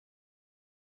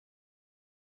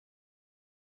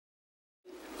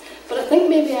But I think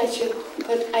maybe I should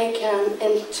put ICAN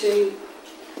into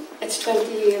its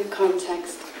 20-year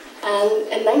context.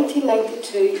 And in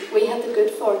 1992, we had the good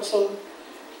fortune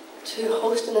to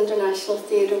host an international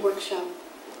theatre workshop.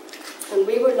 And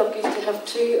we were lucky to have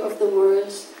two of the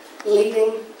world's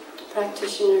leading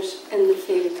practitioners in the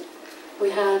field.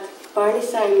 We had Barney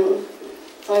Simon,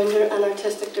 founder and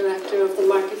artistic director of the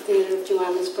Market Theatre of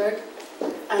Johannesburg,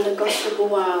 and Augusta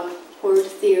Boal, word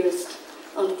theorist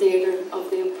on theatre of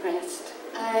the oppressed.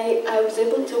 I was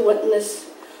able to witness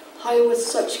how with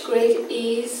such great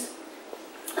ease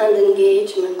and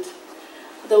engagement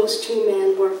those two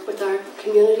men work with our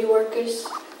community workers,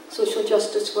 social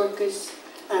justice workers,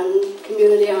 and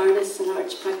community artists and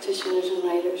arts practitioners and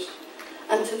writers.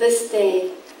 And to this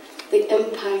day, the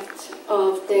impact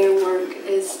of their work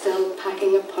is still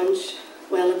packing a punch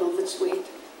well above its weight.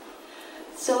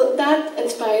 So that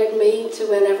inspired me to,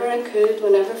 whenever I could,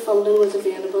 whenever funding was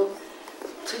available,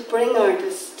 to bring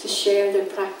artists to share their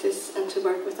practice and to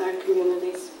work with our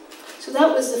communities. So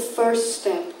that was the first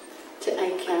step to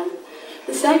ICAN.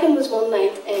 The second was one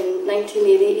night in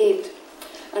 1988,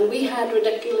 and we had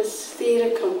Ridiculous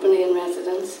Theatre Company in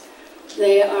residence.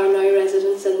 They are now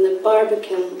residents in the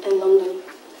Barbican in London.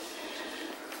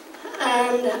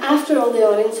 And after all the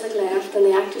audience had left and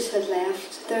the actors had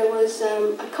left, there was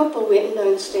a couple waiting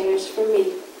downstairs for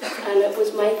me, and it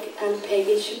was Mike and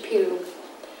Peggy Shapiro,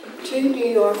 two New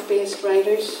York-based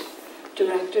writers,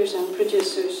 directors and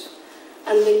producers.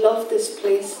 And they loved this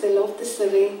place, they loved the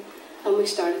city, and we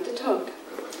started to talk.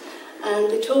 And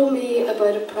they told me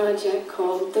about a project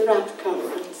called the Rat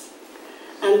Conference.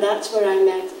 And that's where I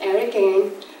met Eric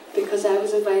Airn, because I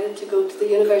was invited to go to the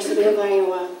University of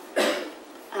Iowa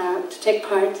to take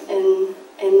part in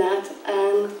that.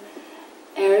 And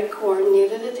Eric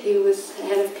coordinated it. He was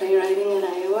head of playwriting at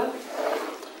Iowa.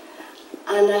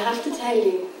 And I have to tell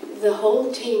you, the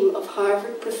whole team of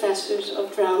Harvard professors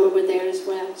of drama were there as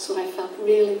well, so I felt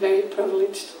really very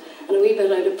privileged and a wee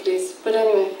bit out of place. But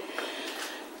anyway,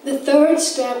 the third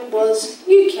step was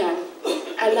ICAN,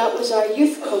 and that was our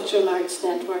Youth Cultural Arts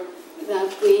Network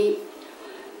that we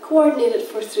coordinated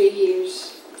for 3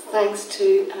 years, thanks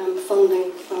to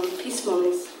funding from Peace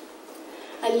Monies.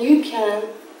 And ICAN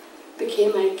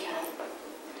became ICAN.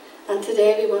 And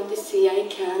today we want to see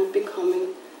ICAN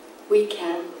becoming We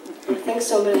Can. I think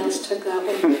somebody else took that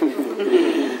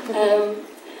one.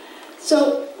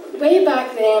 So way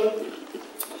back then,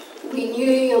 we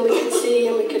knew and we could see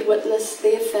and we could witness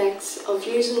the effects of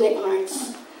using the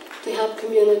arts to help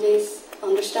communities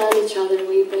understand each other a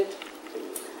wee bit,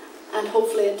 and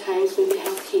hopefully at times maybe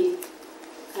help keep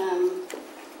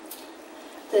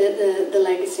the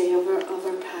legacy of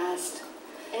our past.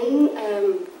 In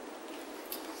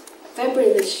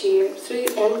February this year, through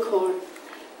NCORE,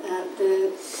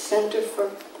 the Centre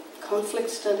for Conflict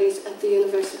Studies at the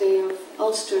University of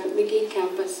Ulster, McGee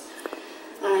campus,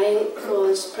 I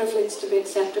was privileged to be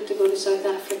accepted to go to South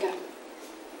Africa.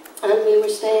 And we were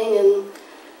staying in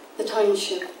the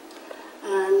township,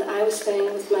 and I was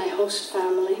staying with my host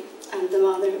family and the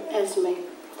mother, Esme.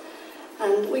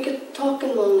 And we got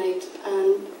talking one night,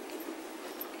 and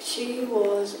she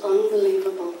was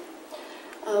unbelievable.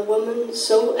 A woman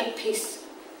so at peace.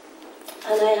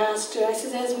 And I asked her, I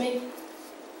said, Esme,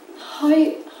 how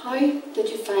did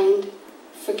you find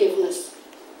forgiveness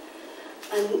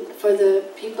and for the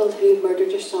people who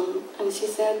murdered your son? And she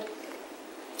said,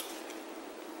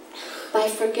 by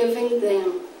forgiving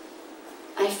them,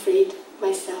 I freed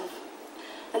myself.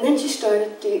 And then she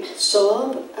started to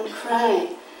sob and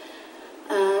cry.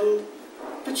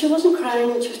 But she wasn't crying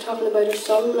when she was talking about her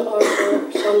son or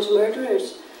her son's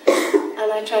murderers.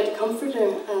 And I tried to comfort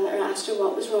her and I asked her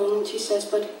what was wrong, and she says,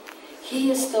 but he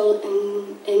is still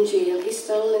in jail, he's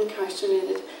still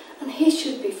incarcerated, and he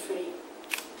should be free.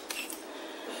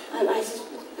 And I said,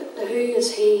 who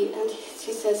is he? And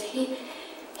she says, he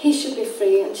should be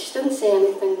free, and she didn't say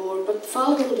anything more. But the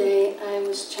following day I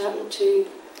was chatting to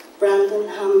Brandon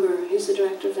Hamber, who's the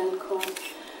director of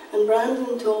NCORE, and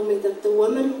Brandon told me that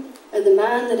the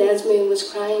man that Esme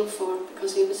was crying for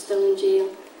because he was still in jail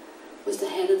was the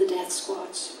head of the death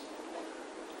squads.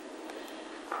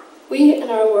 We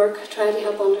in our work try to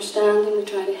help understanding, we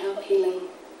try to help healing.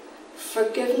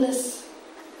 Forgiveness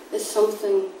is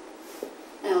something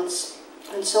else,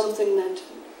 and something that,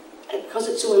 because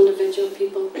it's so individual,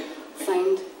 people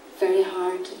find very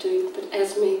hard to do. But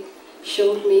Esme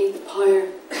showed me the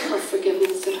power of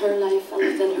forgiveness in her life and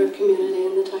within her community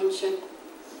in the township.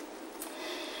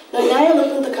 Now Niall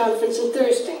opened the conference on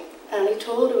Thursday, and he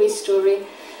told a wee story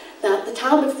that the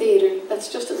Talbot Theatre,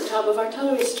 that's just at the top of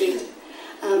Artillery Street,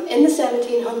 in the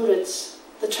 1700s,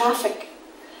 the traffic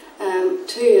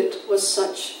to it was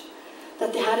such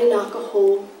that they had to knock a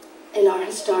hole in our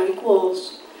historic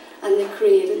walls, and they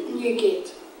created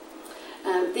Newgate.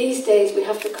 These days we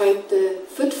have to count the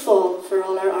footfall for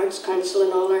all our Arts Council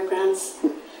and all our grants.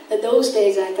 In those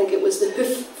days I think it was the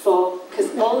hoof fall,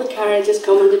 because all the carriages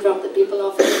coming to drop the people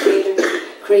off at the theatre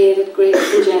created great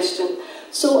congestion.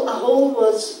 So a hole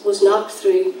was knocked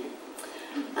through,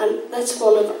 and that's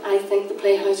one of, I think, the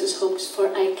Playhouse's hopes for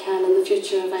ICAN and the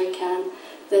future of ICAN,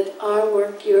 that our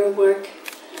work, your work,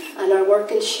 and our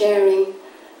work in sharing,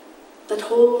 that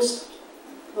holes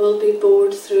will be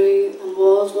bored through and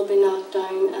walls will be knocked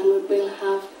down, and we'll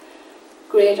have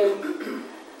greater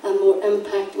and more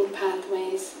impacting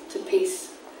pathways to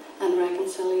peace and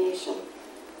reconciliation.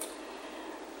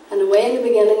 And away in the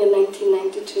beginning in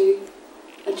 1992,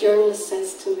 a journalist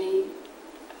says to me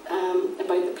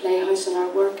about the Playhouse and our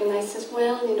work, and I says,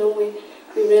 well, you know, we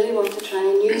really want to try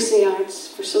and use the arts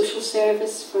for social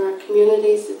service, for our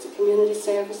communities. It's a community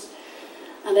service.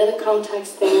 And in a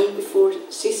context then, before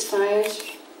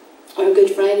ceasefires or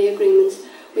Good Friday agreements,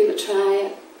 we would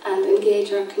try and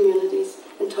engage our communities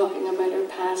in talking about our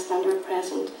past and our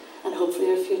present and hopefully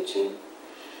our future.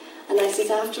 And I says,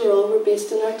 after all, we're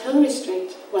based in Artillery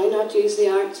Street. Why not use the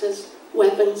arts as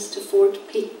weapons to Fort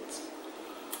Pete?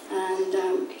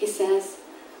 And he says,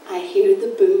 I hear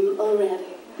the boom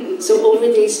already. So over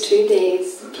these 2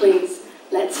 days, please,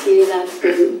 let's hear that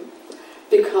boom,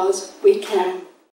 because we can.